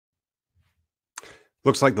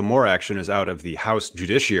Looks like the more action is out of the House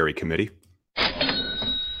Judiciary Committee.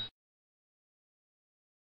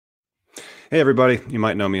 Hey, everybody. You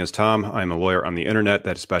might know me as Tom. I'm a lawyer on the internet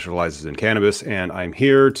that specializes in cannabis, and I'm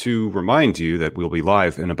here to remind you that we'll be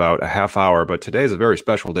live in about a half hour. But today is a very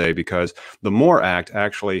special day because the MORE Act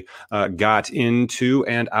actually got into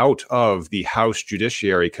and out of the House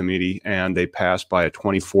Judiciary Committee, and they passed by a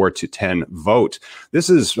 24-10 vote. This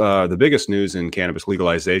is the biggest news in cannabis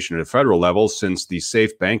legalization at a federal level since the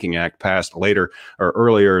SAFE Banking Act passed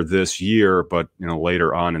earlier this year, but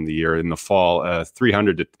later on in the year, in the fall,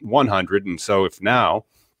 300 to 100. And so if now,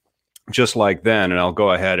 just like then, and I'll go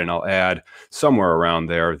ahead and I'll add somewhere around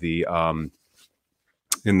there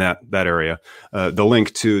in that area, the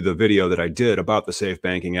link to the video that I did about the SAFE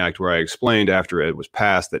Banking Act, where I explained after it was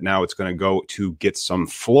passed that now it's going to go to get some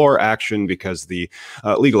floor action because the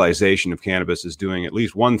legalization of cannabis is doing at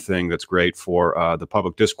least one thing that's great for the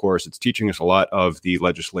public discourse. It's teaching us a lot of the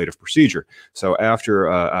legislative procedure. So after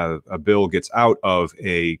a bill gets out of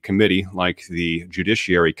a committee like the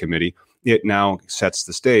Judiciary Committee, it now sets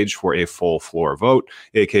the stage for a full floor vote,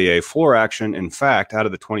 aka floor action. In fact, out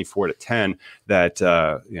of the 24-10 that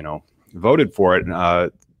voted for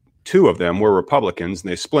it, two of them were Republicans,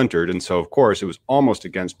 and they splintered. And so, of course, it was almost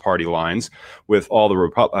against party lines with all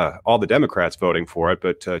the Democrats voting for it.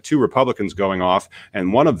 But two Republicans going off,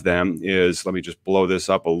 and one of them is, let me just blow this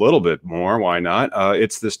up a little bit more. Why not?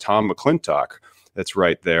 It's this Tom McClintock. That's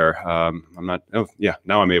right there.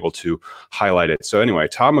 Now I'm able to highlight it. So anyway,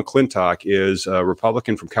 Tom McClintock is a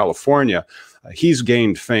Republican from California. He's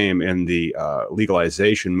gained fame in the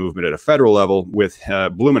legalization movement at a federal level with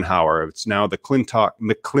Blumenauer. It's now the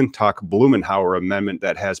McClintock-Blumenauer amendment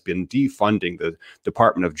that has been defunding the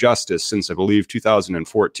Department of Justice since, I believe,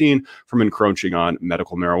 2014 from encroaching on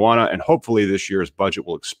medical marijuana. And hopefully this year's budget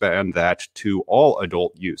will expand that to all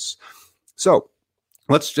adult use. So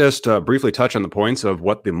let's just briefly touch on the points of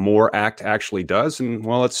what the MORE Act actually does. And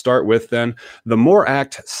let's start with then the MORE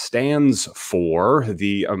Act stands for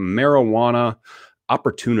the Marijuana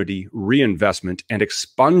Opportunity Reinvestment and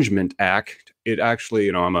Expungement Act. It actually,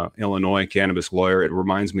 I'm an Illinois cannabis lawyer. It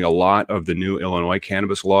reminds me a lot of the new Illinois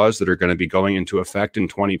cannabis laws that are going to be going into effect in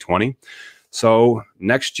 2020. So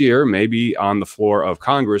next year, maybe on the floor of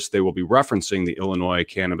Congress, they will be referencing the Illinois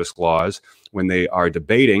cannabis laws when they are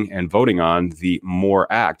debating and voting on the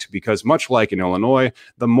MORE Act, because much like in Illinois,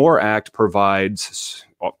 the MORE Act provides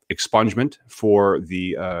expungement for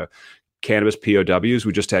the cannabis POWs.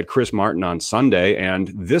 We just had Chris Martin on Sunday,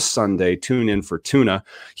 and this Sunday, tune in for Tuna.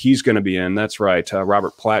 He's going to be in. That's right.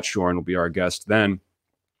 Robert Platshorn will be our guest then.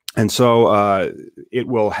 And so it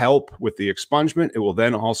will help with the expungement. It will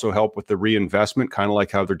then also help with the reinvestment, kind of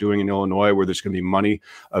like how they're doing in Illinois, where there's going to be money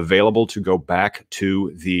available to go back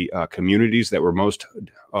to the communities that were most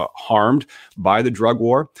harmed by the drug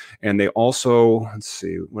war. And they also, let's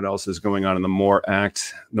see, what else is going on in the MORE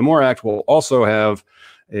Act? The MORE Act will also have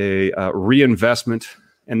a reinvestment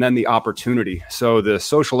and then the opportunity. So the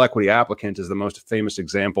social equity applicant is the most famous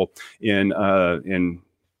example in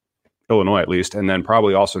Illinois, at least, and then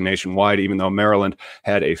probably also nationwide, even though Maryland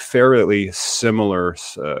had a fairly similar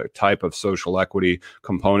type of social equity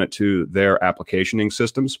component to their applicationing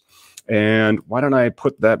systems. And why don't I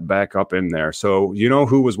put that back up in there? So you know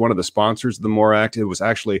who was one of the sponsors of the MORE Act? It was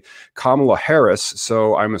actually Kamala Harris.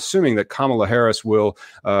 So I'm assuming that Kamala Harris will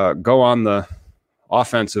go on the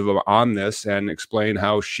offensive on this and explain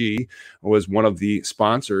how she was one of the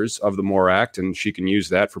sponsors of the MORE Act, and she can use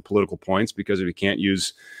that for political points, because if you can't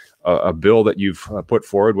use a bill that you've put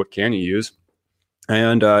forward, what can you use?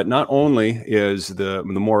 And not only is the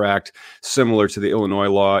MORE Act similar to the Illinois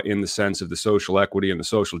law in the sense of the social equity and the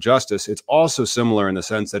social justice, it's also similar in the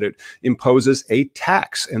sense that it imposes a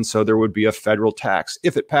tax. And so there would be a federal tax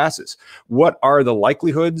if it passes. What are the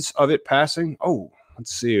likelihoods of it passing? Oh,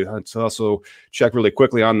 let's see. Let's also check really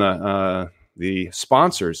quickly on the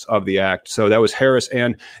sponsors of the act. So that was Harris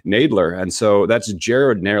and Nadler. And so that's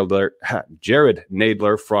Jared Nadler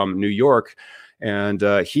from New York. And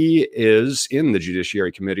he is in the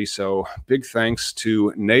Judiciary Committee. So big thanks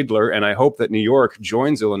to Nadler. And I hope that New York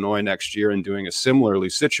joins Illinois next year in doing a similarly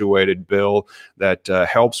situated bill that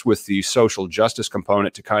helps with the social justice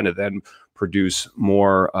component to kind of then produce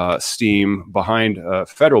more steam behind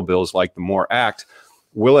federal bills like the MORE Act.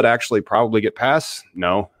 Will it actually probably get passed?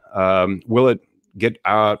 No. Will it get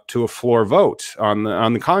to a floor vote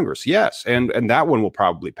on the Congress? Yes, and that one will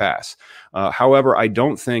probably pass. However, I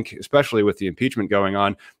don't think, especially with the impeachment going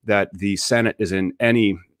on, that the Senate is in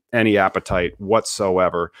any appetite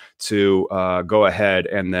whatsoever to go ahead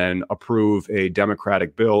and then approve a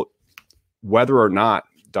Democratic bill, whether or not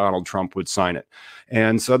Donald Trump would sign it.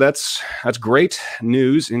 And so that's great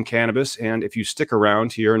news in cannabis. And if you stick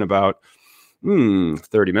around here in about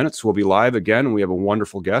 30 minutes, we'll be live again. We have a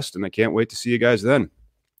wonderful guest, and I can't wait to see you guys then.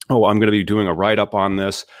 Oh, I'm going to be doing a write-up on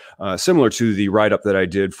this, similar to the write-up that I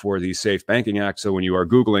did for the Safe Banking Act. So when you are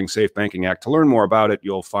Googling Safe Banking Act to learn more about it,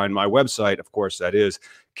 you'll find my website. Of course, that is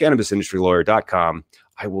CannabisIndustryLawyer.com.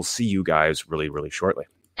 I will see you guys really, really shortly.